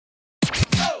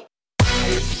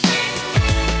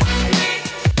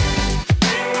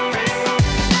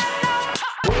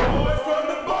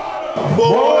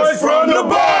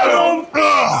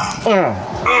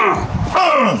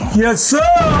Yes, sir.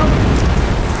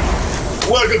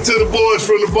 Welcome to the Boys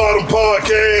from the Bottom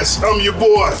podcast. I'm your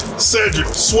boy, Cedric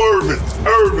Swervin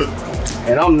Irvin.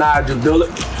 And I'm Nigel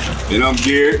Dillard. And I'm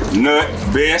Garrett Nut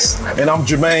Best. And I'm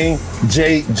Jermaine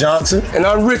J. Johnson. And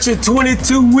I'm Richard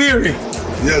 22 Weary.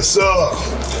 Yes, sir.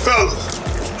 Fellas.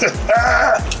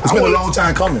 It's been a long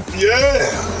time coming. Yeah.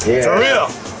 For real.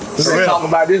 We've been talking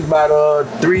about this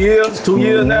about 3 years, 2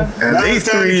 years now. At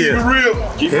least 3 years. Keep it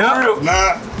real. Keep it real.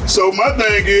 Nah, so my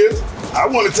thing is, I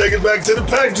want to take it back to the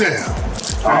Pac Jam.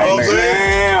 You know what I'm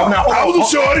saying? Now, I was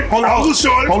a shorty.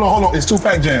 Hold on. It's two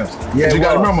Pac Jams. Yeah, you it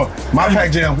gotta was. remember, my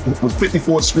Pac Jam was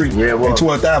 54th Street Yeah, it was. and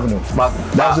 12th Avenue.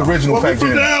 That was the original Well, we Pac from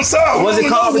Jam. down south. Was it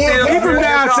called He He He from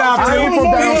down south, too. He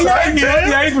from down south.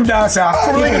 Yeah, he from down south.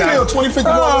 From Lincolnfield,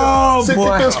 2051, Oh,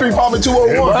 65th Street, apartment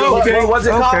 201. Okay.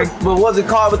 Was it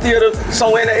called a theater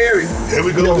somewhere in the area? Here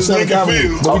we You go know, to Seventh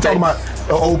Avenue. Lincolnfield. But we Okay. talking about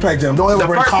the old Pac Jam. Don't ever The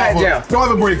bring first Pac Carver. Jam. Don't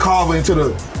ever bring Carver into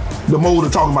the mode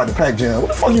of talking about the Pac Jam.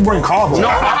 What the fuck you bring Carver? No,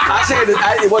 I said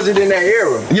it wasn't in that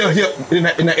era. Yeah.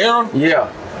 In the era. Yeah.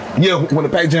 Yeah, when the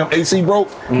Pac Jam AC broke,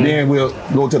 then we'll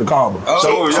go to the Carver.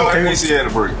 So y'all ain't see had a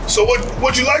break. So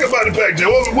what you like about the Pac Jam?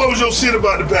 What was your shit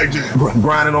about the Pac Jam?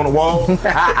 Grinding on the wall.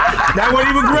 That's what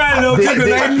he was grinding on, too, because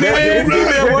ain't man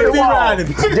female want to be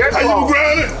riding. How you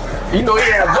grinding? You know,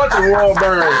 he had a bunch of raw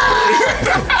burns.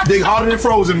 Dig harder than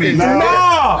frozen meat. No!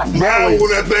 Mine when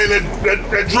that thing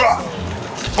that dropped.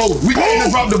 Oh, we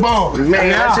can't drop the bomb. Man,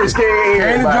 that shit scared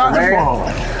Ain't dropped everybody, the man. ball.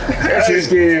 That shit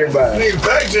scared everybody. Nigga,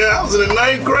 Pac Jam, I was in the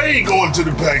 9th grade going to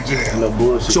the Pac Jam. No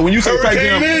bullshit. So when you say Pac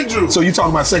Hurricane Jam, Andrew. so you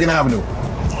talking about 2nd Avenue?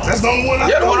 That's the only one I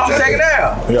Yeah, the know. one I'm taking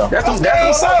out. Yeah. That's down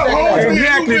the south, one I'm homie. taking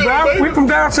out. Exactly, bro. We from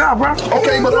down south, bro.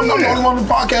 Okay, but I'm not the only one on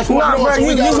the podcast from Nah, up north, bro, so we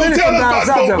you got really Tell from us down about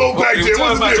south, both though. Pac Jam. Tell us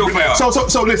What's the about your difference? pal.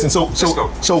 So listen, Let's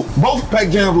go. so both Pac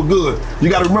Jams were good. You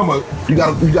gotta remember, you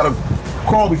gotta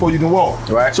crawl before you can walk.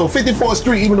 Right. So 54th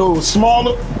Street, even though it was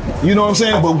smaller, you know what I'm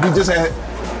saying? But we just had,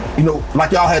 you know,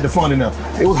 like y'all had the fun in there.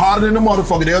 It was harder than the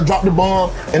motherfucker. They'll drop the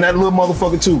bomb and that little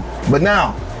motherfucker too. But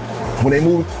now, when they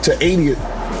moved to 80th,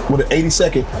 with the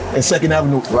 82nd and 2nd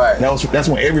Avenue, Right. that's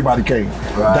when everybody came.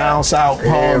 Right. Down south,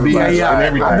 Palm Beach, Everybody, and right,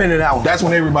 everything. I've been in that one. That's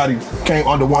when everybody came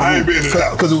under one I ain't roof. been in that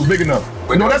one. Because it was big enough.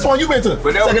 But No, that- that's the one you been to,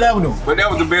 But that 2nd Avenue. But that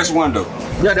was the best one though.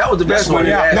 Yeah, that was the best one.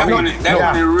 That no, one it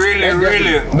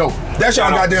really. No, that's your I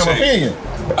don't goddamn say. opinion.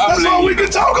 That's all we can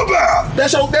talk about.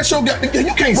 That's your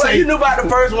you can't Well, say. you knew about the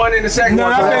first one and the second No,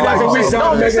 one. I think that's what we saw, No,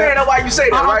 I'm just nigga. saying that's why you say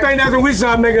that, I right? think that's when we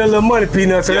started making a little money,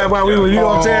 Peanut, so that's why we were, you know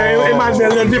what I'm saying? It might be a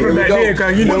little different back then,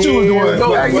 because you know. What you was doing? No,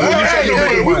 Like, well, you Hey, said you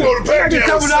hey, made we money. go to Pac Just a Jam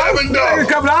couple for dollars, $7. a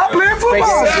couple dollars playing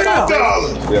football.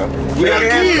 $7. Yeah. We had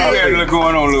a little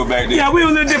going on a little back then. Yeah, we were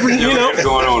a little different, Yeah, you we know. had it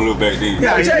going on a little back then.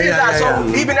 Let me tell you that.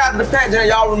 So even after the Pac Jam,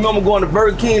 y'all remember going to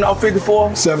Burger King on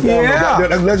 54? 7th Yeah. Avenue,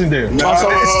 that's legendary. It's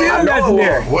still I know it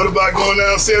legendary. What about going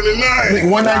down 79?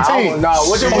 119. No,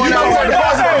 what you You going know down what there? the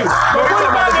boss is? But what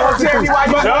about the tell me why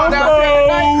you going down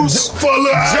there? For a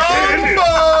little eye candy.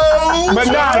 But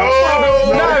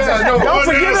don't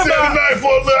forget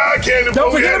about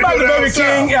Don't forget about the Burger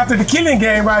King after the Killing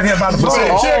Game right here by the ball.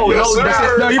 Oh,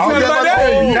 No, you feel about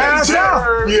that? Down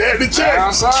south. You had to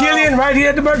check. Killing right here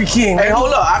at the Burger King. Hey,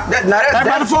 hold up. That's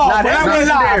by the fall. Now But that's that was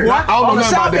live, legendary. boy. I don't know On the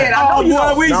nothing south about that. end, I know Oh, you boy,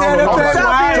 know. we No, said no, up no, there. no,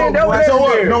 Wow. no, no, So what?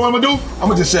 legendary. You know what I'm gonna do? I'm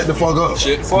gonna just shut the fuck up.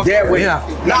 Shit, fuck That way. Yeah.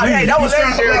 Nah, hey, that was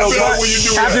legendary though, bro. when you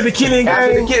do After that. the Killing After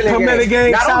the Game, Killing Comedy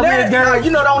Game, Now, don't South let End it, nah, Game.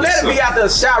 you know, don't let it be after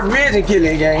South Ridge and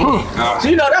Killing Game. So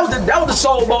you know that was the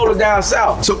Soul Bowler down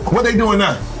south. So what they doing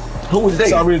now? Who was they?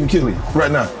 South Ridge and Killy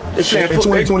right now. They playing In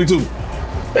football. 2022.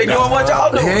 They doing what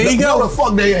y'all doing. There you No, go. the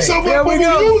fuck they ain't. So There when we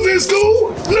we go. was in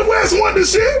school, the West won the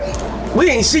shit. We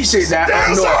ain't see shit down Down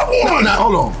north. south won. Now,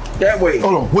 hold on. That way.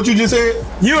 Hold on. What you just said?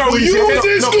 You heard what When you you said. was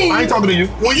in No, school, I ain't talking to you.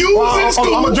 when you was in I'm school,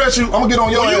 gonna address you. I'm gonna get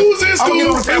on your when ass. you was in I'm school, gonna get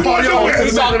on the fan part of your ass.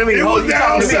 He's talking to me. It Hold was on, down he's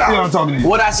talking to me. Yeah, I'm south. talking to you.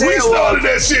 What I said We was, started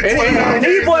that shit. and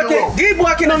 29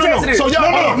 D-Boy can No, attest to this. So y'all,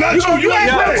 No, not You you. You ain't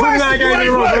yeah, play. 29 games in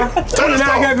a row, bro.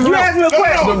 29 games in a You row. asked me a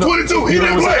question. No, 22. He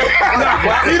didn't play.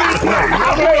 He didn't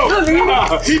play.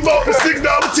 No. He bought the $6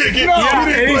 ticket. Yeah, He and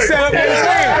didn't he play. set up his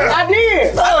stand. I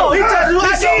did. Oh, he told you He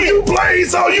I saw did. you play. He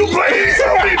saw you play. He saw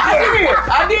me play.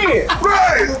 I did.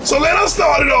 Right. So let us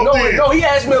start it off then. No, he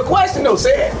asked me a question though,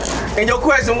 said. And your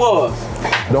question was?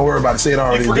 Don't worry about it. Say it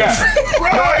already.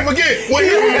 Right. Forget. When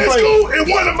he was in school, it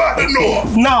wasn't about the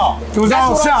North. No, it was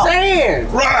all That's what I'm south.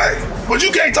 saying. Right. But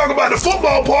you can't talk about the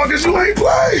football part because you ain't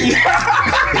played.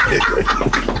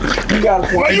 You got a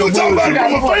point. Well, you can talk about it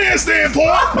from a fan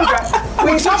standpoint.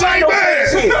 We Which talking ain't about bad.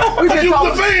 shit. We just You was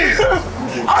a talking.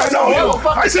 fan. I know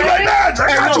I said, like, nah,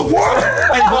 I got you, boy.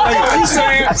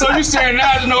 So you saying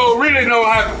Nigel really know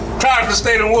how tired the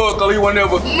stadium was because he wasn't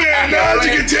ever. Man, Nigel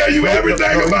can tell you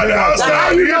everything about the How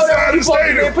outside, you the know inside that of the you supposed to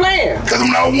be stadium. playing? Because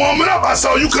when I was warming up, I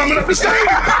saw you coming up the stadium.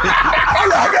 I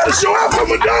like, I got to show up for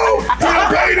my dog. He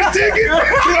done paid the ticket.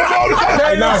 He done bought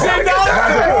the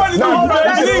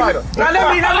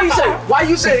Now let me say, why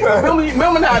you say?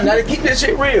 Remember now to keep this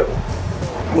shit real.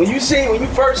 When you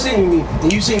first seen me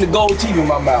and you seen the gold teeth in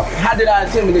my mouth, how did I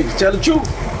intimidate you? Tell the truth.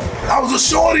 I was a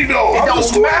shorty though. It I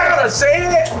was don't matter, square. say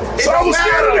it. So I was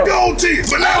scared of the gold teeth.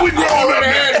 But now we grown up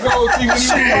had now. gold teeth when he was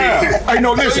around. Hey,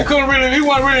 no, He listen. couldn't really. He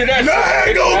wasn't really that. Now I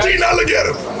had gold teeth. Now look at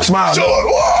him. Smile. Short.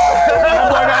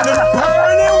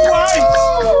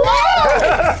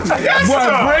 Boy,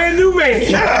 brand new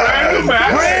man.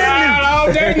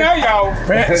 All day now,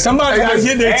 y'all. Somebody gotta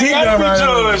get their teeth done right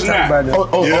Judge now.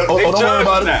 Don't worry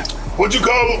about it. What you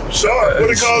call him? Shark. What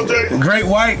they call Jay? Great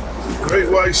white. Great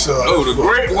white shark. Oh, the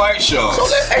great white shark. So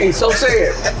say it. So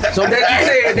that you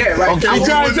said that, right? Okay. You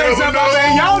trying to say something about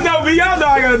that? Y'all know me. Y'all know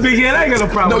I got a big head. I ain't got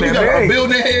no problem No, with you that, got a man.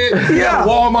 building head, you Yeah. got a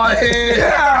Walmart head, you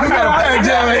got a Pac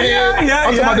Jam head.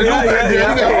 I'm talking about the new Pac Jam.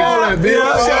 You got all that,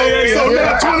 Bill. So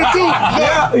now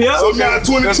 22. Yeah. So now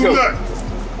 22 nothing.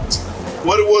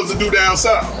 What it was to do down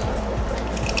south?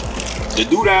 The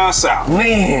dude down south.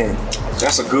 Man.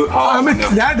 That's a good I hard mean,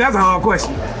 one. that's a hard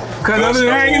question. Because other than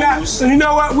hanging out, you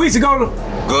know what? We used to go to,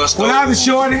 Gusto. when I was a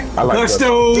shorty, like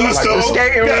Gusto, Gusto.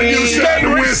 skating Gotta give a shout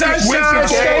to Winston. Sunshine,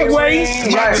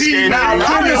 Skateways, My team. Now, a lot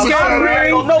of Kindle them Skateway.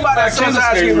 don't know about that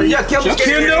Sunshine Skating. Yeah, Kindle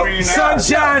Kindle, Skating.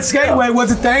 Sunshine Skateway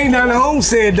was a thing down the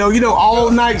homestead, though. You know, all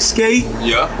night skate,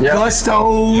 Yeah.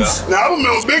 Gustos, Now I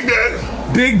remember Big Daddy.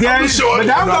 Big Daddy. shorty.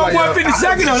 But that was on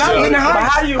 152nd, though. That was in the But how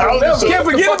house. you I was remember? Can't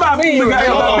forget about me,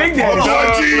 about Big Daddy.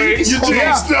 John T. Your team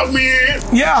Yeah. snuck me in.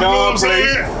 Yeah. You know what John I'm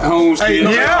saying? Play. Holmes. Hey,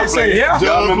 Yeah. Yeah.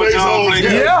 John plays home.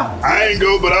 Yeah. I ain't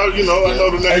go, but I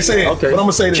know the name. Hey, say it. Okay. But I'm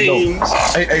gonna say this Kings.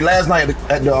 though. Hey, last night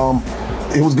at the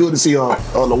it was good to see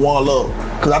LaJuan Love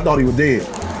because I thought he was dead.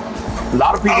 A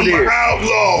lot of people I'm did. an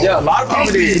outlaw. Yeah, a lot of people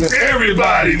I'm did. beating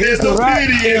everybody. There's no Right.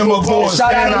 pity in my voice.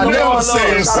 Shout out And to I the never one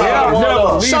said love. sorry. Shout out to the one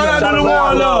love. Shout out to the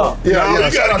one love. You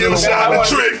gotta give a shout out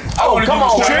to Trick. Oh, come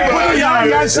on, Trick, Trick. put it Y'all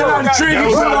got shout out to Trick. That He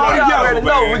was put it all all Y'all already together.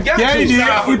 know. We got Yeah, he to. did.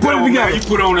 He put it together. You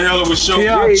put on a hell of a show.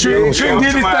 Yeah, he Trick did.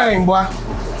 did his thing, boy.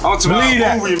 On to Believe my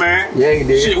that. movie, man. Yeah, he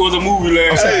did. Shit was a movie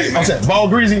last night. I'm saying, Ball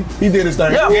Greasy, he did his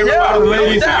thing. Yeah, yeah.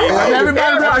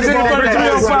 Everybody represented for the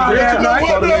 305 last night.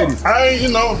 What though? I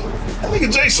ain't, that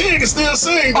nigga Jay Sheen can still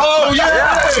sing. Oh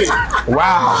yeah!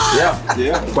 Wow.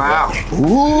 Yeah. Wow.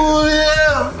 Ooh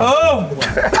yeah!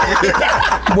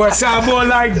 Oh. Boy, sound more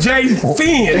like Jay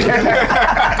Finn.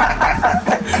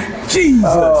 Jesus.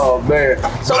 Oh, man.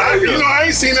 So, But I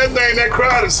ain't seen that thing that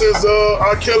crowded since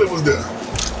R. Kelly was there.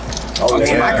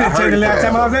 Man, I couldn't tell you the last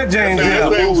time I was at James.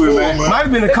 That thing was full, man. Might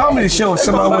have been a comedy show or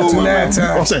something I went to last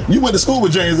I'm time. saying, you went to school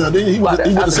with James out there. He went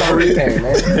to Sorry. Hurricane,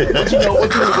 man. What you know?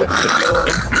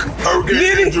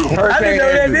 Hurricane Andrew. I didn't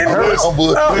know that, didn't I? Oh,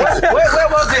 boy. Where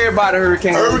was everybody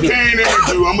Hurricane? Hurricane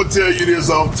Andrew, I'm gonna tell you this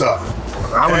off top.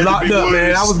 I was locked up,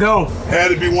 man. I was gone. Had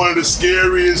to be one of the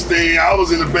scariest things. I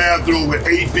was in the bathroom with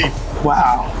 8 people.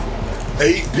 Wow.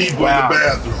 8 people in the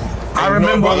bathroom. I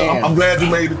remember. I'm glad you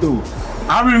made it through.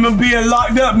 I remember being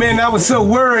locked up, man. I was so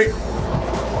worried.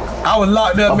 I was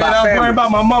locked up, man. I was worried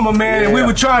about my mama, man. And we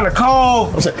were trying to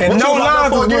call, and no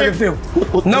lines was working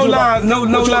through. No lines, no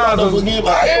lines was. Hey,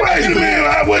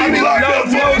 man, what you locked up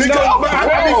for?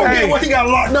 He got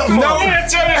locked up for. No, hey,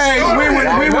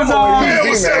 we was Man,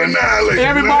 was 7 lady.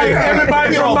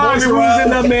 everybody from Bobby was in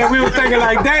there, man. We were thinking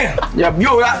like, damn. Yeah,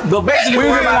 but basically, We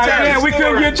were like, damn, we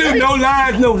couldn't get through. No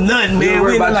lines, no nothing, man.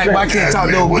 We were like, I can't talk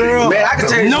to no girl. Man, I can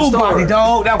tell you some Nobody, story.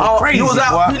 dog. That was crazy. You was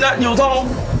out, boy. you was home?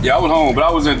 Yeah, I was home, but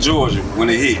I was in Georgia when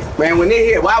it hit. Man, when they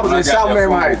hit, well, I was When I in got South that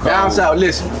Maryland, phone Heights, down call. south.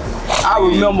 Listen, I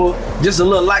remember just a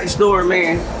little light story,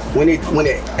 man. When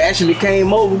it actually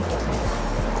came over,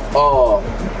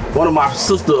 one of my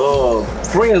sister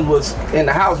friends was in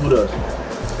the house with us,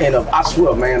 and I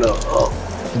swear, man,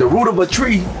 the root of a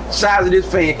tree, size of this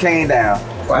fan, came down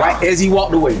right as he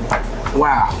walked away.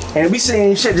 Wow. And we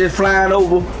seen shit just flying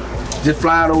over the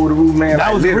roof, man. That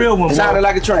like was a literally. real one, It sounded boy.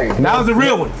 like a train. That was the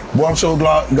real one. Boy, I'm so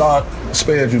glad God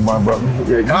spared you, my brother.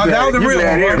 Yeah, you that glad- was the you real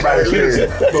glad one, boy. everybody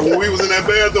scared. But when we was in that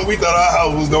bathroom, we thought our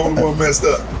house was the only one messed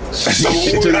up. So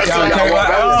when I saw y'all walk,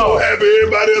 I was so happy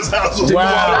everybody else's house was Wow.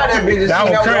 That bitch just That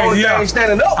was seen the only crazy, yeah. thing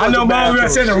standing up I was know the my bathroom. girl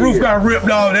said the roof got ripped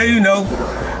off. They,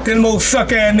 them old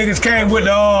suck ass niggas came with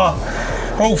the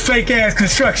old fake ass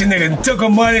construction nigga. Took her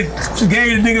money,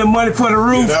 gave the nigga the money for the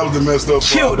roof. That was the messed up part.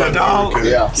 Killed the dog.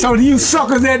 Yeah. So you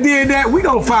suckers that did that, we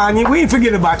gonna find you. We ain't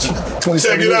forget about you.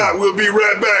 Check it out. We'll be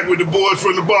right back with the boys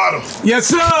from the bottom. Yes,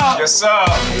 sir. Yes, sir.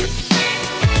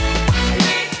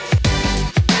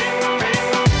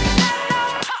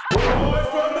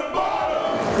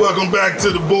 Welcome back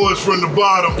to the boys from the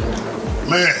bottom.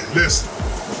 Man, listen.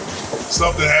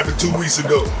 Something happened 2 weeks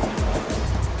ago.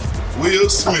 Will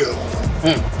Smith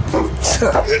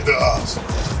at the house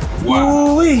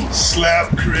Wow. Ooh-wee.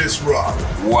 slapped Chris Rock.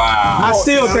 Wow. I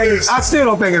still now think listen. I still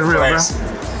don't think it's real,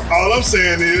 bro. All I'm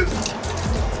saying is,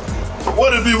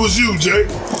 what if it was you, Jay?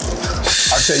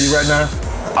 I tell you right now,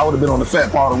 I would have been on the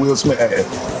fat part of Will Smith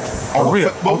ass. On the real.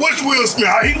 fat- But which Will Smith?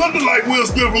 He looked like Will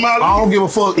Smith from I Ali. don't give a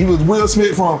fuck. He was Will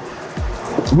Smith from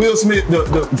Will Smith,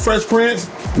 the Fresh Prince.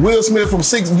 Will Smith from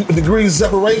 6 Degrees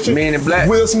Separation. Men in Black.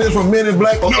 Will Smith from Men in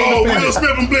Black. No, Will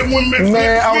Smith from Black Women.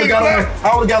 Man, I would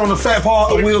have got on the fat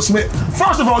part of Will Smith.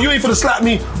 First of all, you ain't finna slap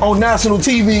me on national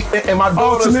TV and my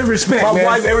daughter, Ultimate respect, my man.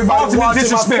 wife, everybody Ultimate watching, my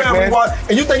disrespect, family man. watch,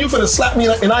 and you think you finna slap me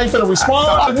and I ain't finna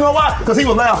respond? You know why? Because he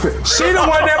was laughing. She the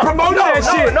one that promoted that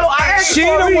shit. No, I asked She you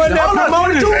for a the one reason. that Hold on,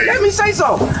 promoted dude, it. let me say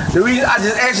something. The reason I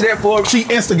just asked you that for, She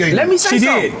instigated. let me say She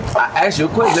something. did. I asked you a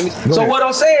question. Go So ahead. what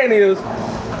I'm saying is,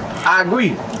 I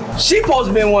agree. She supposed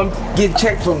to be the one getting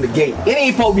checked from the gate. It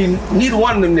ain't supposed to be neither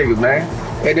one of them niggas, man.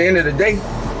 At the end of the day,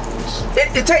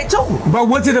 it take two. But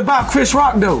what's it about Chris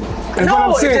Rock though? That's No, what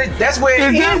I'm saying. that's where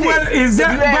it is that ended. what is If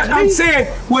that? you ask But I'm me. saying,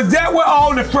 was that where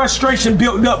all the frustration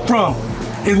built up from?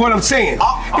 Is what I'm saying.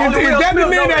 All Is the Will that the Smith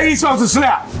man know that that. he's supposed to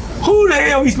slap? Who the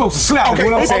hell he's supposed to slap? Okay,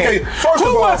 is what I'm okay, saying. first Who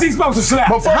of all- was he supposed to slap?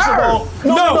 But first of Her. all,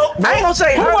 no. I ain't gonna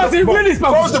say Who her, was he but really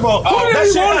supposed to? first of all, who that did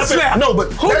he shit want to happened- slap? no, but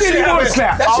who that did shit he want to happened-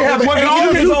 slap? that shit happened Was it 8 all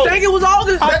years his ago. own? You think it was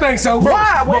August? I think so.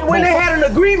 Why? When they had an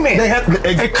agreement. They had.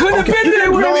 It could have been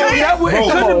that. what I'm It saying?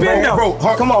 could have been though.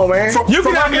 Come on, man. You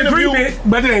can have an agreement,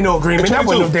 but there ain't no agreement. That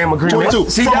wasn't no damn agreement. 22.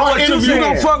 See, From that her what you interview, You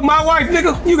gonna fuck my wife,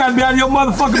 nigga? You gotta be out of your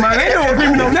motherfucking mind. Ain't no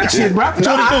agreement on that shit, bro. I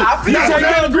feel You that.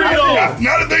 say you agree on.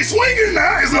 Now that they swinging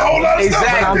now, it's a whole lot of Exactly.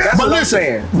 stuff out there. That's But what I'm listen,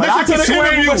 saying. But I listen to can the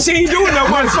swing, interview. but she ain't doing no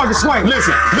motherfucking swing.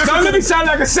 Listen Don't let me sound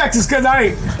like a sexist, cause I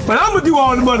ain't. But I'm gonna do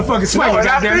all the motherfucking swinging, No, and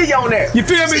I goddamn. feel you on that. You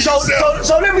feel me? So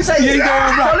let me say You this. ain't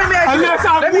going So right. let me ask you. Unless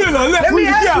I'm let me, with her, unless let we me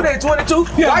ask you together. that 22.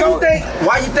 Yeah,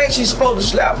 Why you think she's supposed to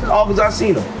slap August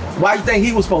Alsina? Why you think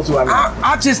he was supposed to? I mean,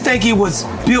 I just think it was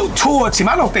built towards him.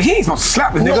 I don't think he ain't supposed to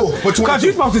slap the No, nigga. but Because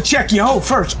you're supposed to check your hoe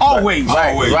first, always.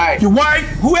 right. Your wife,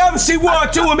 whoever she was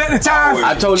to him at the time,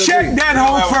 I totally check agree. that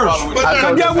hoe I have a problem first. with that. I Cause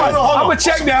totally guess what? agree. I'm gonna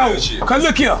check that hoe. Cause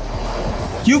look here.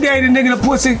 You gave the nigga the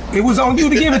pussy. It was on you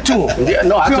to give it to him. Yeah,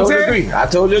 no, I See what I'm totally saying? agree. I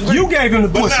totally agree. You gave him the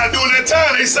But pussy. now during that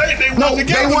time, they say they No, wasn't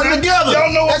together. they wasn't now. together.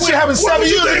 Y'all know That shit happened 7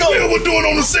 years ago. Will was doing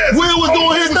on the set. Will was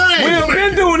doing his thing. Will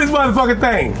been doing his motherfucking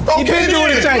thing. He Okay, been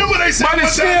doing his then. thing. Remember they said But one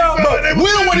it's time still, they felt they was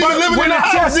Will wasn't even living when in the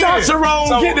the house then.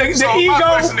 testosterone get the my ego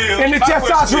question is- and the my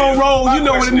question testosterone is- roll, my you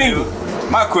know what it question means.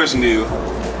 is- My question is,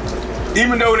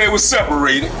 even though they were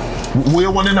separated,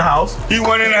 Will wasn't in the house. he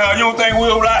went in the house. You don't think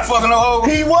Will like fucking a hoe?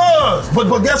 He was. But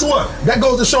guess what? That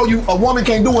goes to show you a woman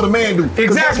can't do what a man do.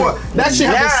 'Cause guess Exactly. what? That shit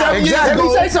happened 7 years Let ago.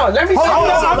 me say something. Let me say Hold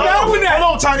on, something. I'm down with that.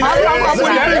 Hold on, Tiny. I'm with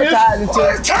that. That ties into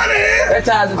What? Tiny head? that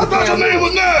ties into I thought your name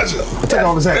was Nigel. Take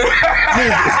off his hat.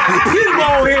 He's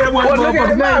long head with Well, look at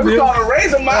the man. We call it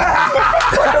razor mine.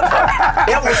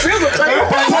 That was silver thing.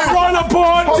 Piranha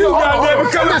Porn too, goddamn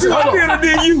it, coming to my dinner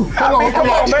than you. Come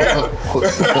on, man.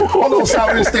 Hold on,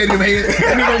 South Stadium head.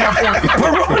 Let me make my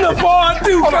point. Piranha Porn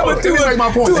too, Hold on, coming let to me make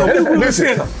my point. to a people Listen,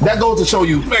 dinner. that goes to show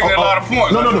you. making a lot of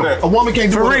points. No. A woman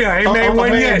can't do For what real, ain't a made one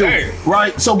man yet. do. Hey.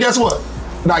 Right? So guess what?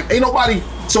 Like, ain't nobody.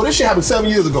 So this shit happened 7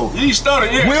 years ago. He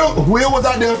started, yeah. Will was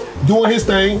out there doing his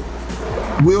thing.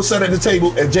 Will sat at the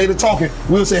table and Jada talking.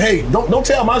 Will said, "Hey, don't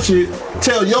tell my shit.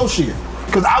 Tell your shit."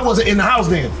 Because I wasn't in the house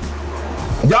then.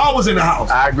 Y'all was in the house.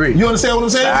 I agree. You understand what I'm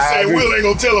saying? Say Will ain't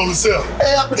gonna tell on himself.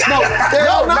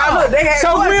 Hell, no. Now look, they had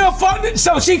So fun. Will fucked it.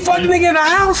 So she fucked the nigga in the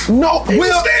house. No, Will.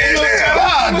 staying there.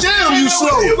 God damn, you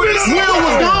slow. You been Will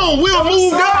was gone. Will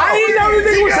moved out. I ain't know the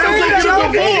nigga was gotta staying go in get the a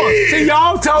house. divorce. See,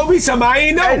 y'all told me something I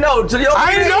ain't know. Hey, no, to your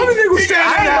I ain't know the nigga was staying I in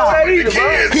the ain't know house. that either, bro.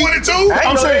 Kids, 22. I ain't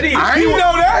I'm know saying, that either. You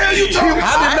know that? Hell, you talking?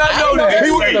 I did not know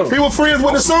that. He was friends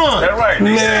with the son. That's right.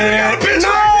 Man, got a picture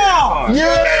no.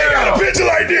 They got a picture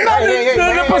like this.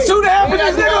 The pursuit happened,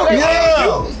 this nigga.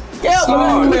 Yeah. Yeah,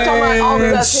 but we talking about all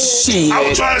of that shit. I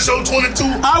was trying to show 22.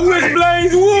 I wish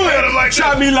Blaze would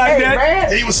try me like that.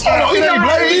 Man. He was smart. It ain't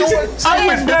Blaze. I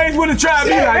wish Blaze would have tried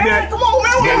me like that. Come on, man.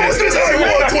 Yeah, that's how he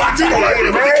was 22 like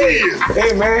with the kids.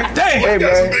 Hey, man. Damn.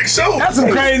 That's a big show. That's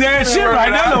some crazy ass shit right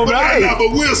there, though, bro.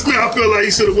 But Will Smith, I feel like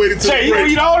he should have waited till the break.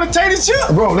 You know all the tater chip?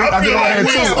 Bro, I I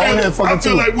feel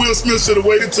feel like Will Smith should have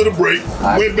waited till the break,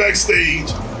 went backstage.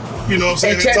 You know what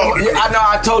I'm saying? Hey, I know,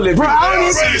 I totally agree. Bro, I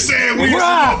don't Already saying we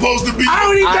was supposed to be. I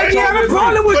don't even think he had a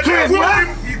problem with But Chris,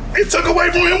 bro. it took away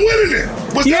from him winning it.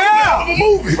 Was that a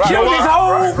movie?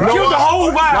 Killed the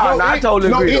whole vibe. No, I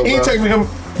totally agree. No, he taking him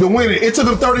to win it. It took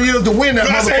him 30 years to win that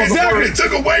motherfucker. Exactly. It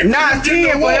took away from him getting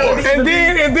the award. And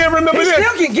then remember He this.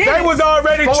 still can get They it. was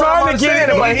already trying to get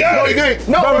it. No, he can't.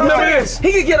 No, But but remember this.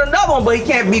 He could get another one, but he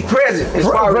can't be present. As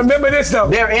far as Remember this though.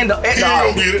 they're in the. He ain't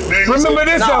gonna get it. They ain't gonna Remember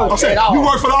say- this though. No, Say, you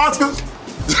work for the Oscars?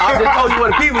 I just told you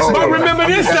what the people said. But remember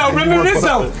this though. Remember this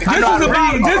though. This was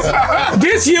about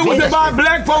this year was about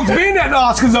black folks being at the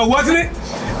Oscars though, wasn't it?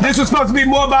 This was supposed to be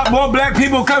more about more black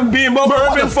people coming being more urban.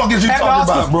 What the fuck is you at the talking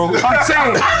Oscars. about, bro? I'm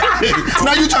saying.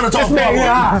 Now you trying to talk Man,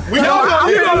 about you know what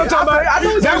I'm talking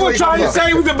about. They were trying to say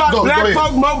it was about Go black ahead.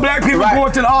 folk, more black people Right.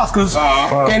 going to the Oscars,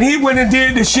 and he went and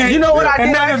did the shit. You know what I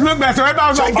And did? now just look back, so everybody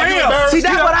was like, are you damn. embarrassed? See,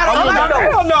 that's what I don't like, though.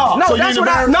 Hell no. No, So you that's what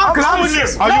I. embarrassed? No, because I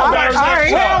was Are you No, embarrassed? I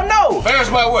ain't. Hell no.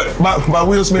 Embarrassed by what? By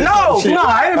Will Smith? No, Shit. No,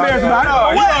 I ain't embarrassed about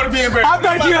it. You ought to be embarrassed. I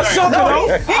think he a sucker, No, though.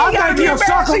 he I ain't gotta think be he a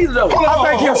embarrassed sucker. either, though. I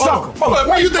think he a sucker.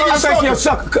 Why you think I he's think he a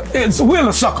sucker? sucker. It's Will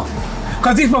a sucker.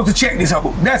 Cause he's supposed to check this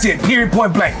out. That's it. Period.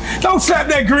 Point blank. Don't slap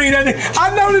that green at it. I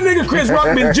know the nigga Chris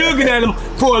Rock been jugging at him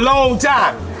for a long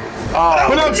time.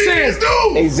 But I'm saying,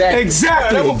 Exactly.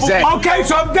 exactly. Okay,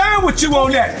 so I'm down with you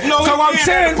on that. So I'm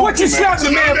saying, what you slap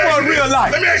the man for in real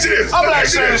life? Let me ask you this. I'm not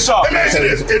saying it's all. Let me ask you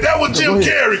this. If that was Jim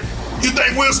Carrey, you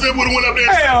think Will Smith would have went up there?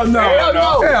 Hell no. Hell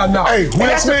no. Hell no. Hey,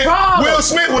 that's the problem. Will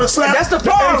Smith would have slapped That's the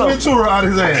problem. Ace Ventura out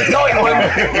of his ass. No, it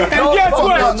wasn't. And guess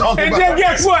what? And then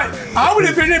guess what? I would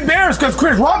have been embarrassed because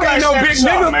Chris Rock ain't no big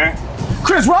nigga. man.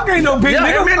 Chris Rock ain't no big Yeah,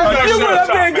 nigga. him and You went up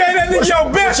there and gave that nigga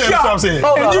your best Shut up, shot. saying.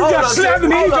 And you just slapped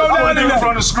him. He go I down would do it there.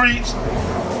 from the streets,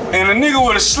 and the nigga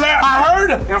would have slapped I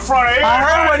heard him. in front of everybody. I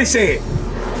heard what he said.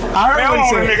 I heard Man, I'm what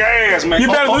he on a said. nigga ass, man. You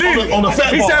better believe it. on the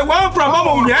fat He part. said, where I'm from, I'm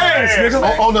on your ass, nigga.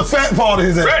 On the fat part of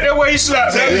his ass. Right there where he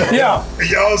slapped that. Yeah.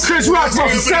 Y'all see Chris Will Rock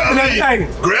supposed to Smith step in that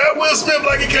thing. Grab Will Smith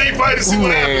like he can't fight and see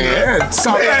what happens.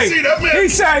 So, hey, see, that man- he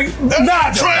say,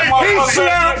 nah, trained. he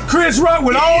slapped Chris Rock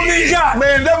with all he got.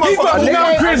 Man, that He's supposed to motherfucker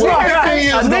knock Chris Rock out.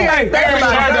 years ago. Hey,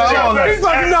 he's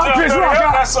supposed to knock Chris Rock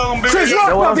out. Chris Rock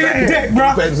supposed to hit the deck, bro.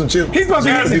 Paid some chips. He's supposed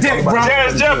to hit the deck, bro.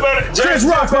 Chris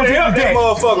Rock supposed to hit the deck.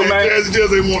 motherfucker, man. Jazzy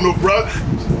just ain't want no bro.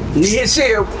 Yeah,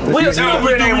 shit. Will Smith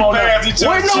really ain't want that. Wait, no,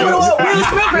 Will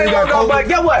Smith ain't want that, but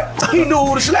guess what? He knew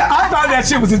who to slap. I thought that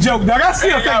shit was a joke, dog. I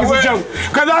still think it's a joke.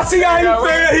 Cause I see how he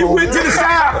fell. He went to the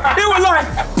side. It was like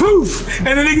poof.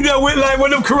 And the nigga just went like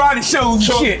one of them karate shows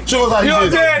and shit. Show us how You know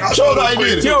you what I'm did saying? it. Show us how you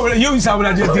did it. You saw what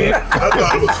I just did. I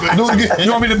thought it was fake. Do it again.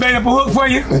 You want me to bait up a hook for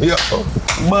you? Yeah.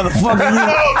 Motherfucker,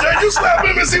 No, Jay, you slap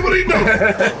him and see what he do.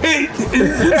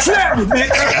 you slap me, bitch.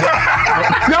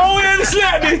 Go in and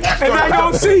slap me, and I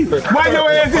gonna see why your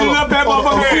ass ended up that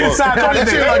motherfucker feet inside. Turn your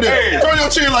chin like this. Turn your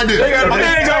chin like this. There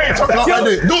you go.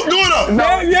 Do it up.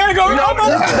 Man, you ain't gonna No,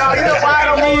 you know why I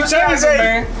don't want him to slap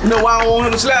Jay? You know why I don't want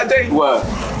him to slap Jay? What?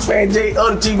 Man, Jay,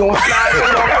 other team gonna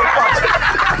slide.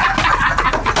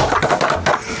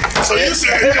 So you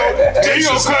said, Jay, you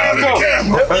gonna slap in the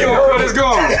camera. You gonna cut his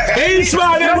gun. He ain't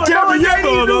smiling at the camera yet,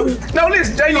 motherfucker. No,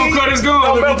 listen, Jay, gonna cut his gun.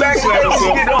 No, back in the day, we used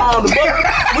to get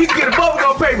we used to get a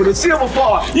bubblegum paper, the silver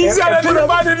part. He said that nigga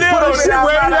about to nail that shit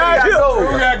where he out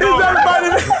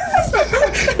here.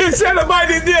 He said about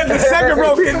to nail the second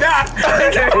rope he not.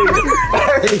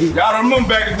 Y'all remember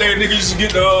back in the day, nigga used to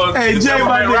get the Hey, Jay,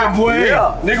 my nigga, boy.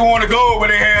 Yeah. Nigga want to go where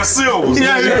they had silvers.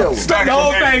 Yeah. Stuck the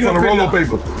whole thing On up the in roll there.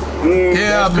 paper.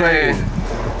 Yeah, man.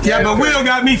 Yeah, but Will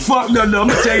got me fucked up, though. I'm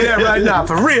gonna tell you that right now,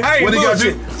 for real. I ain't What he got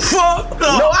bullshit. Fucked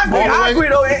up. No, I agree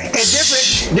though.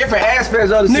 In different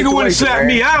aspects of the situation. Nigga would have slapped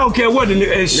me. I don't care what the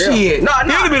nigga. Shit. No, It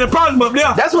would have been a problem up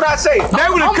there. That's what I say. They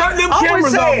would've cut them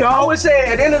cameras off, dog. I would say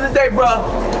at the end of the day,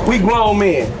 bro, we grown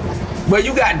men. But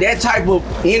you got that type of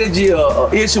energy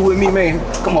or issue with me, man.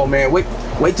 Come on, man. Wait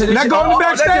till this Let go in the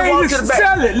backstage and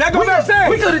sell it. Let go backstage.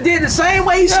 We could have did the same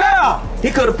way he slapped.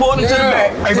 He could have pulled him to the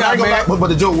back. Hey, but I ain't gonna lie, but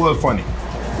the joke was funny.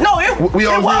 No, it We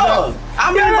all agree with was. that?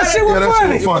 That shit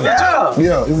was funny.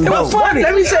 Yeah, it was funny.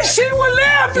 Let me say, she was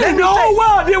laughing the whole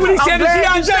world. Then when he said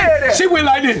it, she went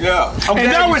like this. Yeah.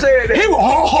 And that was he was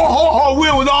ho.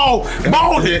 Will was all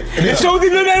bald head. And so he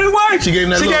looked at his wife. She gave him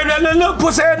that little look.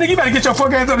 Pussy ass nigga, you better get your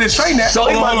fuck ass up there and straighten that. So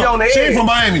he might be on the She edge. ain't from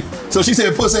Miami, so she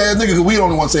said pussy ass nigga because we the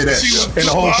only one say that in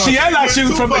the whole country. She act like she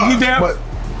was from you damn.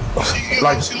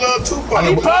 She loved Tupac.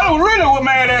 He probably really was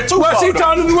mad at Tupac. What she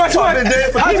told him? What?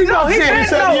 How you know? He He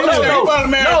probably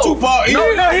mad at Tupac. He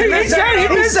said he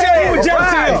was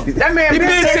jealous of him. That man He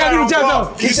been said he was jealous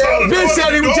of him. He said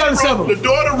he was jealous of him. The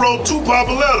daughter wrote Tupac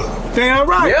a letter. Damn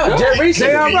right. Yeah, Jerry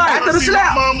said Damn right. after the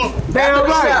slap. Damn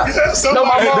right. No,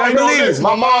 my mom believes.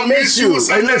 My mom miss you.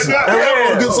 Hey, listen, that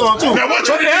was a good song too. Now, what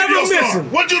you did to your son?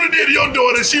 What you did to your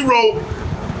daughter? She wrote,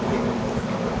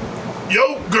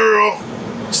 "Your girl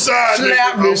side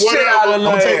Slap nigga, the shit out of I'm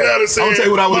gonna tell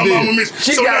you what I would do.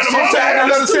 She So got now the mama had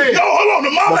to say, yo, hold on, the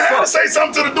mama had to say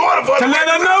something to the daughter for To let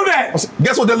her know that.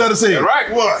 Guess what that letter said? Right.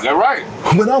 What? They're right.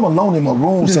 When I'm alone in my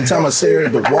room, sometimes I stare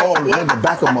at the wall and in the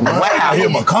back of my mind, I hear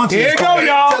my conscience Here you go,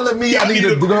 y'all. telling me I need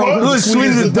to go Good,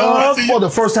 sweet as a dove for the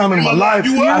first time in my life.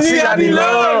 You I see I need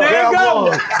love. There you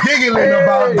go. Giggling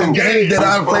about the game that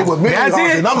I play with many That's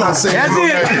hearts, it. and I'm not saying That's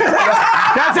it.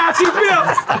 That's how she feel.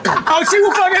 Oh, she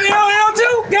was fucking LL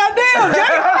too? Goddamn,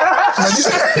 Jay.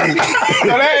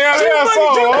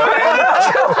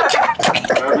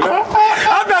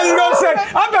 I thought you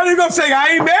were gonna say, I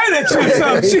ain't mad at you or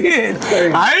something. Shit.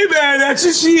 I ain't mad at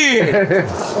you, shit.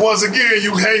 Once again,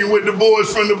 you hanging with the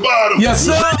boys from the bottom. Yes,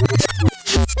 sir.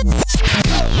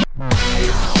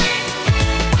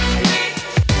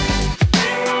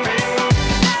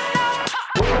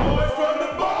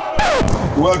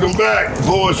 Welcome back,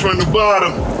 boys from the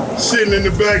bottom. Sitting in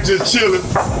the back just chilling.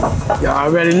 Y'all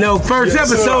already know. First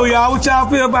Yes, episode, sir. y'all. What y'all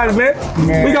feel about it,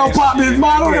 man? We gonna pop this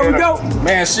bottle. Here we go.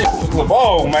 Man, shit was a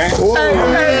ball, man.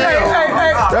 Hey.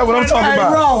 That's what I'm talking Hey,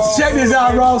 about. Ross, check this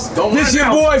out, Ross. This your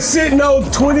boy sitting on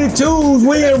 22s.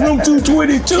 We in room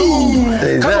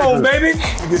 222. Come on, baby.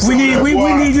 We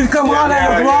need you to come out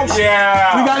at us, Ross.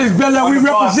 Yeah. We got this brother. We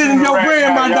representing your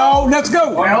brand, my dog. Let's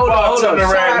go. Hey, hold on.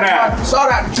 Right now. Shout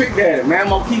out to Trick Daddy, man. I'm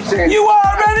gonna keep saying You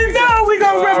already know we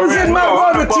gonna represent my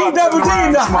brother T-Double-D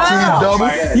in the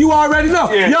house. You already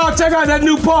know. Y'all check out that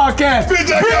new podcast.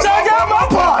 Bitch, I got my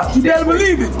part. You better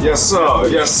believe it. Yes, sir.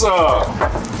 Yes, sir.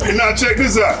 Hey, now check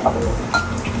this out.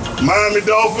 Miami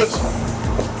Dolphins,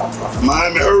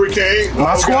 Miami Hurricanes.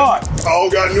 My squad. All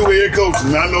got new head coaches.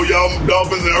 And I know y'all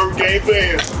Dolphins and Hurricane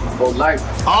fans. for life.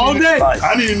 All day.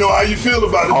 I need to know how you feel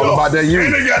about it. All about that you.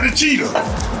 And they got the cheetah.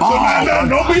 So now,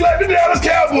 don't be like the Dallas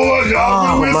Cowboys.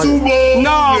 Y'all win Super Bowl.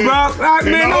 No, bro.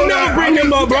 Man, don't never bring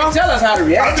him up, bro. Tell us how to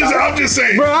react. I'm just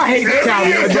saying. Bro, I hate the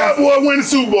Every year Cowboys, bro. Cowboys win the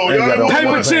Super Bowl. Y'all never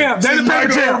Paper won. champ. They the Since paper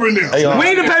Michael champ. Irvin them. We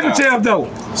ain't the paper champ, though.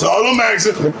 So all I'm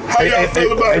asking, how y'all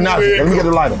feel about the Nazi, let me get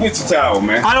a lighter. Get your towel,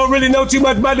 man. I don't really know too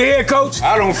much about the head coach.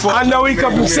 I don't fuck I know he with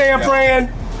come from him. San Fran,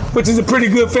 which is a pretty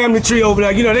good family tree over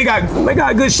there. You know, they got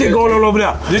good shit going on over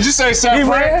there. Did you say San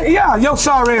Fran? Yeah, your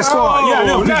sorry ass squad. Yeah,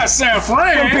 Oh, them not San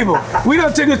Fran. people. We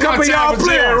done took a couple of y'all Jerry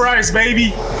players. Rice,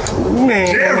 baby.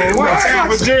 Man, what? Time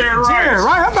for Jerry Rice. Jerry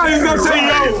Rice. I thought he was gonna say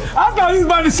I thought he was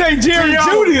about to say Jerry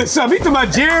Judy or something. He talking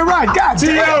about Jerry Rice. God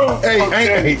damn.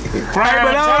 Hey. But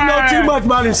I don't know too much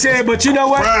about him, said. But you know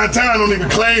what? Brian Time don't even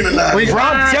claim tonight.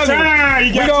 I'm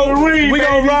telling you, we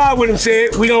gonna ride with him,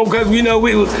 said. We gonna, cause you know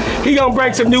he gonna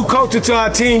bring some new culture to our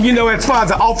team. You know, as far as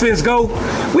the offense go,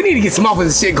 we need to get some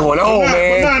offensive shit going on,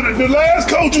 man. But the last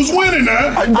coach was winning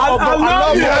now. I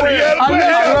love you.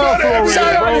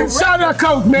 Shout out,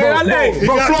 coach, man. I love you,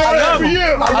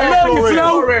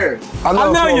 Flo. I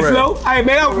love you, Flo. Hey,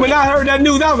 man, when I heard that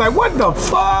news, I was like, what the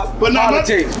fuck? But now my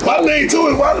thing too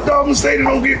is why the Dolphins Stadium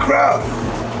don't get crowded.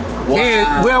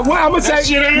 Yeah, well, what I'm gonna say,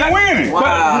 shit ain't winning.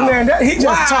 But, man, he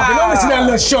just talking. Don't listen to that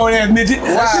little short ass midget.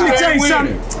 Let me tell you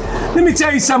something. Let me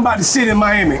tell you something about the city of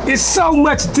Miami. It's so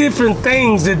much different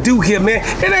things to do here, man.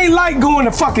 It ain't like going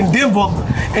to fucking Denver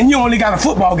and you only got a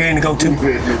football game to go to.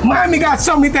 Miami got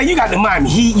so many things. You got the Miami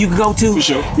Heat you can go to. For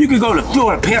sure. You can go to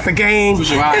Florida Panther game. For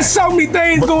sure. There's so many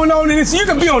things going on in this. You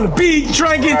can be on the beach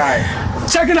drinking,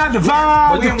 checking out the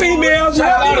vibe, the females,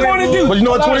 whatever you want to do. But you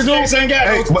know what, 22?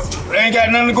 Ain't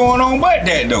got nothing going on but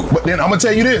that, though. But then I'm gonna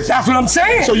tell you this. That's what I'm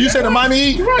saying. So you said the Miami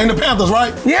Heat and the Panthers,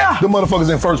 right? Yeah. The motherfuckers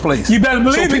in first place. You better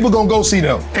believe so it. people gonna go see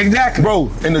them. Exactly. Bro,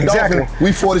 and the Dolphins,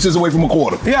 we 46 away from a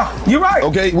quarter. Yeah, you're right.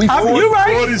 Okay, we you're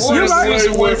right. 46 You're right.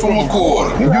 away from a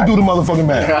quarter. You do the motherfucking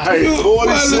math.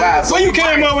 So you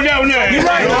came up with that one there. You're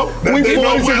right. We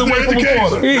 46 away from a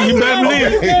quarter. Yeah, you better believe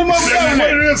it. You came up with that one.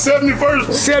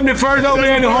 71st. 71st over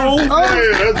there in the hole.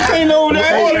 Ain't no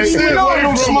that. You know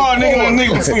them smart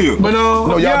niggas feel. But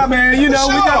yeah, man, you know,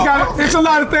 we just got. It's a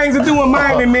lot of things to do in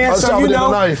Miami, man. So you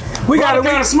know, we gotta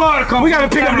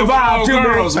pick up the vibe too,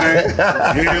 girls, man.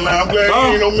 I'm glad you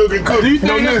ain't no milk and cookies. Do you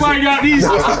think that's why you got these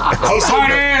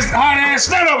hot ass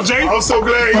stand-up, Jay? I'm so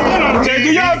glad Jay,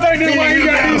 do y'all think that's why you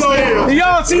got these on? Do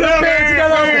y'all see the pants he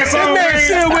got on? That man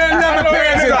still wearing leather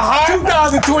pants in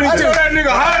 2022. I know that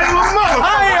nigga hot as a mother.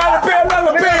 I ain't had a pair of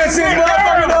leather pants in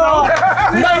motherfucking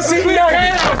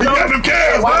 1990. He got them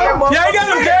calves, bro. Yeah, he got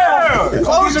them calves.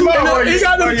 He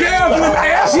got them calves and them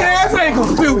ashy ass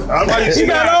ankles too. He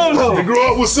got on though. He grew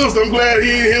up with sister. I'm glad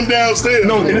he ain't him downstairs.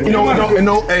 No, hey, now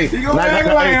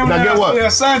get what?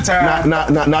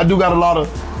 Now I do got a lot of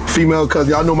female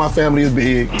cousins. Y'all know my family is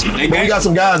big. But we got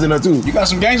some guys in there too. You got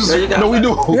some gangsters? No, we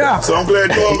do. Yeah. So I'm glad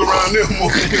you hung around them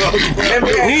more.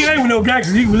 He ain't with no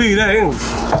gangsters. You can believe that, ain't he?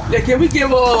 Yeah, can we give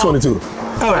 22.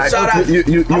 All right. Shout out.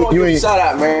 You ain't. Shout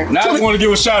out, man. Now I just want to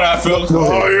give a shout out, fellas.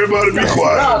 Oh, everybody be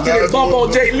quiet. Nah, take a bump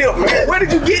on Jay Lip, man. Where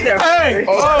did you get that? Hey,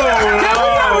 can we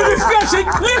have a discussion?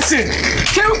 Listen,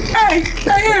 hey,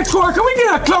 Antoine, can we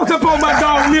get a close up on my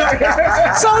dog Lip?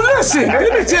 So listen,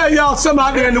 let me tell y'all something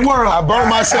out there in the world. I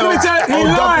burned myself Let me tell you, he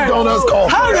on lying. Dunkin' Donuts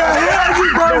coffee. How the hell you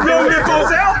burn your lip on?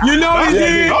 You know he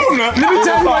did. Let me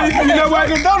tell you what. You know what?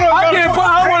 I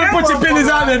don't want to put your business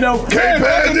out there though. Can't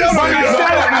pass this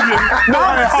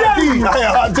nigga.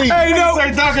 Hey, no.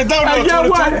 Hey, you know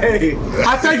what?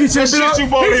 I think he should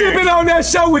have been on that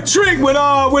show with Trick with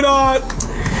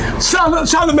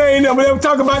Charlamagne and they were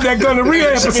talking about that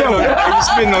gonorrhea episode. You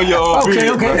spitting on your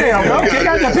Okay, damn. Okay,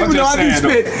 got people know I do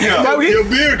spit. Your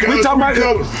beard We talking about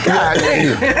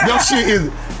Your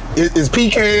shit is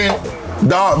pecan,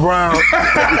 dark brown,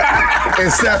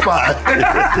 and sapphire.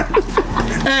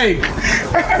 Hey,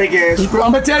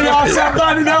 I'm gonna tell y'all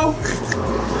something though.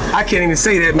 I can't even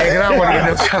say that, man. I don't want to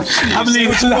get that. I believe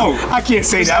it. No, I can't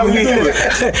say that. I believe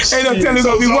it. Ain't no telling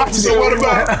gonna be watching. So what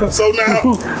about? So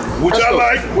now, which I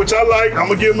like. I'm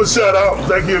gonna give him a shout out.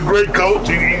 Like he's a great coach.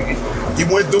 He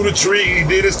went through the tree. He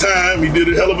did his time. He did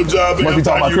a hell of a job. Must be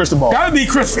talking about Cristobal. Gotta be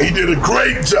Cristobal. He did a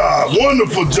great job,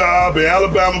 wonderful job at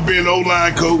Alabama, being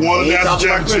O-line coach, won a national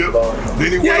championship.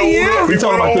 Then he went on up. We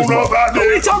talking about Cristobal. What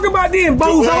we talking about then,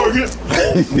 Bozo?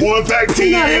 Won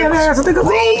Pac-10,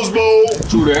 Rose Bowl.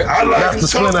 True that. I like him,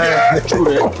 tough guy. True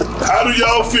that. How do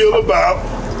y'all feel about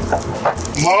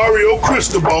Mario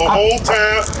Cristobal,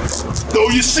 hometown? Throw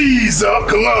your C's up,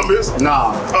 Columbus.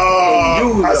 Nah.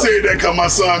 I said that because my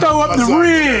son. Throw up the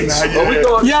ridge.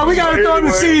 Yeah, we gotta throw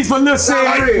the seeds for Lil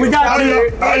Sam. We got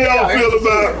to. How y'all feel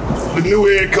about the new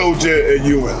head coach at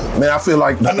UNL? Man, I feel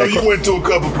like I know you went to a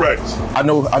couple practices. I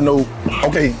know.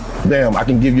 Okay, damn, I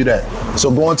can give you that. So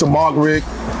going to Mark Rick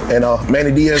and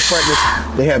Manny Diaz practice,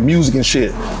 they have music and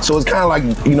shit. So it's kind of like,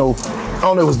 I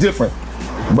don't know, it was different.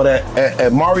 But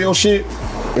at Mario shit,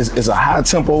 it's a high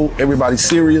tempo, everybody's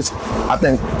serious. I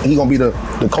think he gonna be the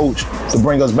coach to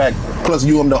bring us back. Plus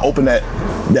you him to open that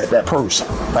purse.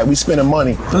 Like we spending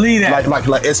money. Believe that.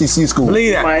 Like SEC school.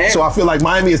 Believe that. So I feel like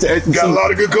Miami is the SEC. Got a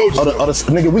lot of good coaches.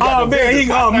 Nigga, we got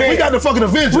we got the fucking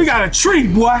Avengers. We got a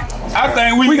treat, boy. I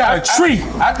think we got a treat.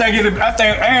 I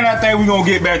think we gonna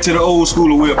get back to the old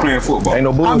school of way of playing football. Ain't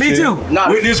no bullshit. Me too.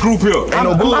 With this group here. Ain't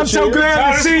no bullshit. I'm so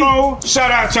glad to see.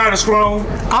 Shout out China Strong.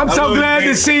 I'm so glad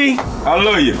to see. I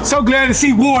love you. So glad to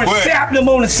see Warren Sapp them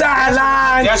on the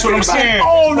sideline. That's what I'm saying.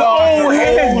 All the old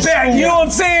heads back. You know what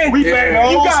I'm saying? We back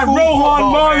to You old got school Rohan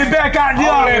football, Marley man. back out there.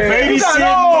 All that baby You got shit.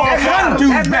 all that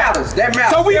dudes back. That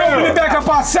matters. So we opening back up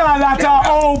our sideline to our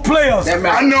old players. That I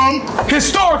matters. know him.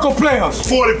 Historical players.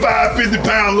 45, 50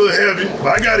 pounds, a little heavy.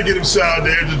 But I got to get him shout out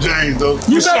there to James, though.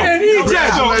 You better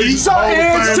EJ. You saw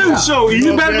Edge too.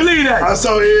 You better believe that. I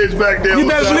saw Edge back there. You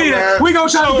better believe that. We gonna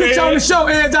try to get you on the show,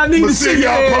 Edge. I need to see you,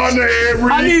 Cigar partner Edge. Ed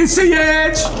Reed. I need to see you,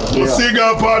 Edge.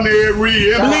 Cigar partner Ed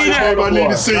Reed. Believe that. I need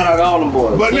to see Shout out to all them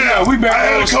boys. But now, we back I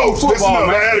had a to old coach. school Listen football, up,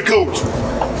 man. I had a coach.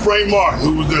 Frank Martin,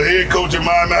 who was the head coach at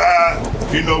Miami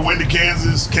High, went to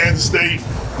Kansas State.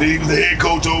 Then he was the head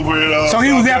coach over at So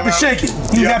he was South after Carolina. shaking.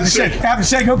 He was after shaking. After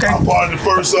shaking, okay. I'm part of the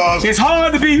first. It's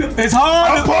hard to be.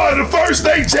 I'm part of the first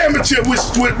state championship with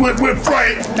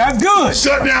Frank. That's good.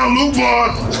 Shut down Luke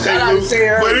Vaughn. Shout out to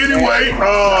Sarah. But anyway,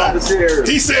 out to Sarah.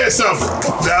 he said something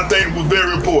that I think was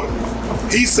very important.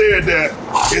 He said that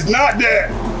it's not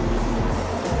that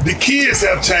the kids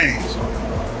have changed.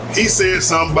 He said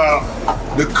something about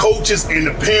the coaches and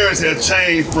the parents have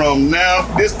changed from now,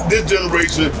 this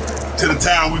generation, to the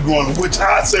time we're growing up, which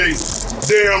I say,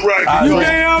 damn right. You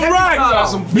damn right.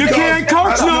 You can't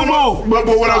coach no more. But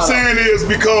what I'm saying is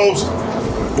because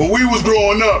when we was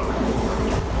growing up,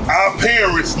 our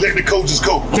parents let the coaches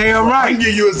coach. Damn right. I can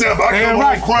give you an example. I come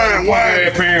home crying,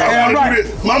 whining. Damn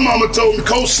right. My mama told me,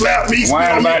 coach slapped me, spit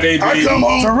on me. I come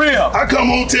home. For real. I come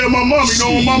home, tell my mama, you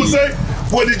know what mama say?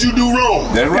 What did you do wrong?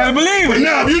 That's right. Gotta believe it. But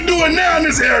now, if you do it now in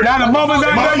this area, now the mama's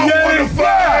out there want to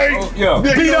fight,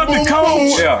 beat up the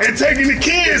coach, and taking the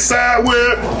kid's side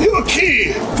where you're a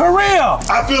kid. For real.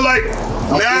 I feel like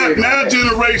now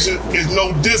generation is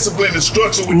no discipline and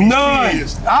structure with these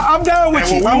kids. I'm down with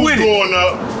you. When we was growing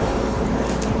up,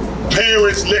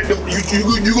 parents let them, you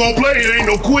gonna play, it ain't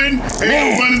no quitting, ain't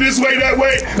no running this way, that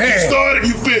way. You started,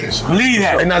 you finished. Believe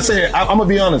that. And I said, I'm gonna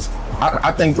be honest.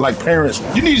 I think like parents.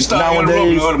 You need to start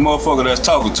interrupting the other motherfucker that's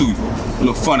talking to you.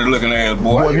 Little funny looking ass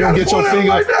boy. Boy, if you don't get your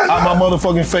finger out my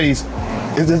motherfucking face,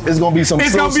 it's gonna be some.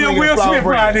 It's gonna be a Will Smith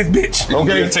around this bitch.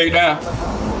 Okay, take down.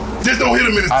 Just don't hit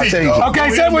him in his teeth.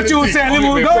 Okay, say what you were saying.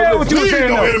 Go ahead, what you were saying.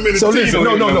 Don't hit him in his so teeth.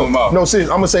 listen, no, sis,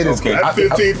 I'm gonna say this. Okay.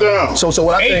 15 down. So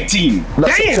what I think. 18.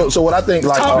 Damn. So what I think,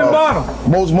 like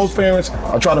most parents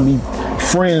are trying to be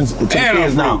friends to the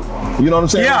kids now. You know what I'm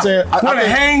saying? Yeah. Want to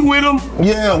hang with them?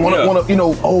 Yeah. Want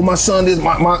to, oh, my son is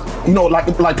my,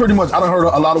 like pretty much. I done heard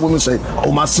a lot of women say,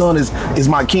 oh, my son is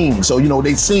my king. So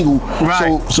they single.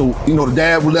 Right. So the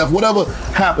dad left. Whatever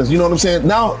happens, you know what I'm saying?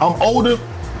 Now I'm older,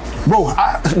 bro.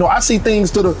 I see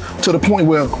things to the point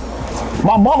where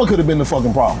my mama could have been the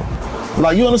fucking problem.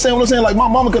 Like, you understand what I'm saying? Like, my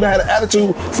mama could have had an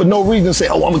attitude for no reason, say,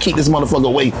 oh, I'm gonna keep this motherfucker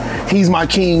away. He's my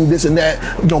king, this and that.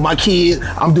 My kid,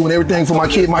 I'm doing everything for my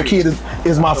kid. My kid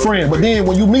is my friend. But then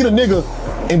when you meet a nigga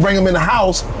and bring him in the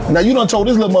house, now you done told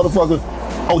this little motherfucker,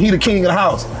 oh, he the king of the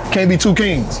house. Can't be two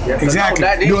kings. Yeah, exactly.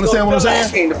 You understand what I'm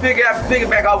saying? To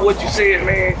piggyback off what you said,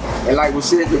 man, and like what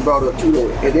Sid brought up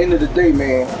too, at the end of the day,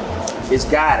 man, it's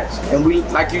guidance. And we,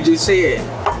 like you just said,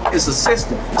 it's a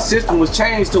system. The system was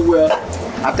changed to where,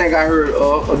 I think I heard,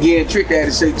 again, Trick had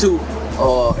to say too,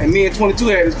 and me and 22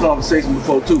 had this conversation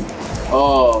before too.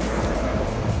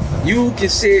 You can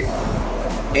sit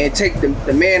and take the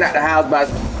man out the house by,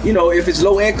 if it's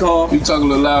low income. You talk a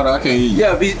little louder, I can't hear you.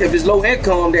 Yeah, if it's low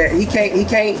income, that he can't,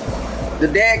 the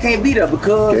dad can't be there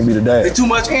because can't be the dad. It's too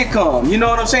much income. You know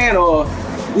what I'm saying? Or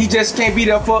he just can't be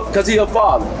there because he's a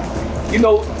father.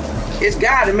 It's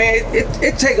guided, man.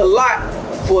 It take a lot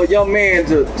for a young man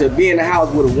to be in the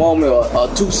house with a woman or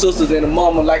two sisters and a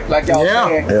mama like y'all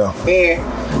saying. Yeah.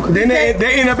 And then they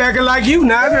end up acting like you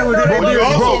now. But you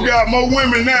also got more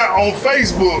women now on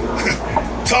Facebook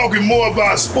talking more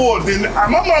about sport than my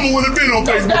mama would have been on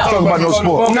Facebook talking about no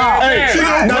sport.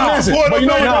 Listen, but you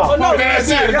know what?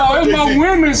 It's more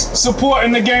women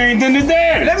supporting the game than the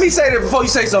daddy. Let me say that before you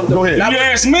say something. Go ahead. You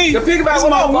ask me. The pick about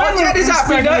check this out,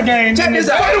 check this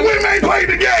out. But the women ain't played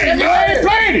the game. They ain't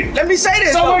played it. Let me say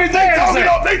this. So what did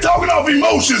they talking off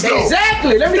emotions though.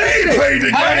 Exactly. Let me they say ain't played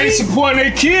the game. How they supporting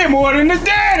their kid more than the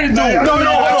daddy do? No.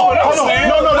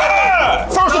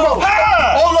 First of all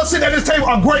us sitting at this table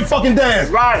are great fucking dads.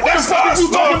 Right. That's us,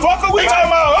 motherfucker. We talking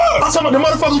about us. I'm talking about the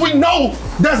motherfuckers we know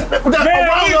that's man,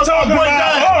 around us are great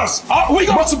dads. We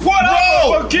gonna support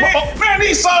our kid. Man,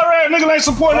 these sorry ass niggas ain't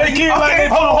supporting their kid like they.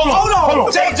 Hold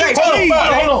on. Jay,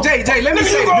 let me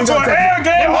say this. Hold on.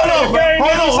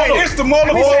 It's the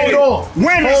motherfucking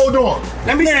women. Hold on.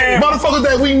 Let me say motherfuckers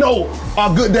that we know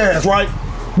are good dads, right?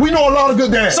 We know a lot of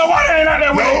good dads. So why they ain't out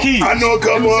there with their kids? I know a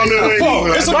couple of them.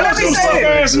 It's a lot of sucker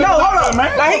ass. No, hold on,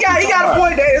 man. Like, he got a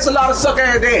point there. It's a lot of sucker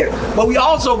ass dads, but we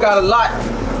also got a lot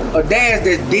of dads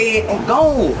that's dead and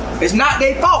gone. It's not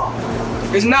their fault.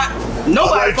 It's not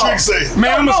nobody's fault.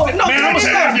 Man, I'm a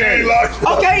stepdad.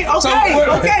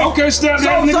 Okay,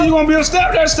 stepdad, nigga, you gonna be a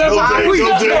stepdad? I agree.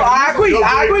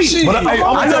 But hey,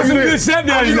 I'm I know some good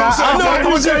stepdaddies.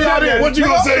 What you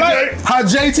gonna say, Jay? How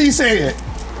JT said,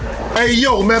 hey,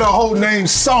 yo, met her whole name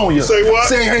Sonya. Say what?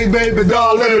 Say, hey, baby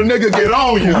doll, let a nigga get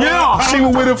on you. Yeah. She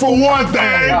was with it for one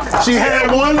thing. She had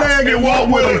one leg and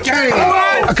walked with a cane.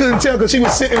 I couldn't tell because she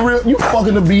was sitting real. You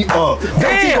fucking the beat up.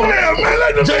 Damn.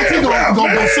 JT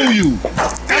gonna go sue you.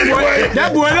 Anyway,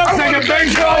 that boy up taking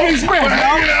things for his friend,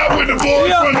 hanging out with the boys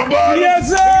from the bottom.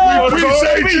 Yes, sir. We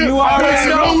appreciate you.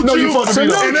 No, you fucking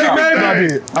beat up. I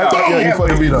did. You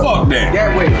fucking beat up. Fuck that.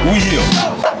 That way. We here.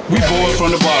 We boys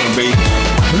from the bottom, baby.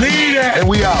 Believe that. And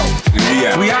we out.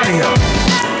 We out of here.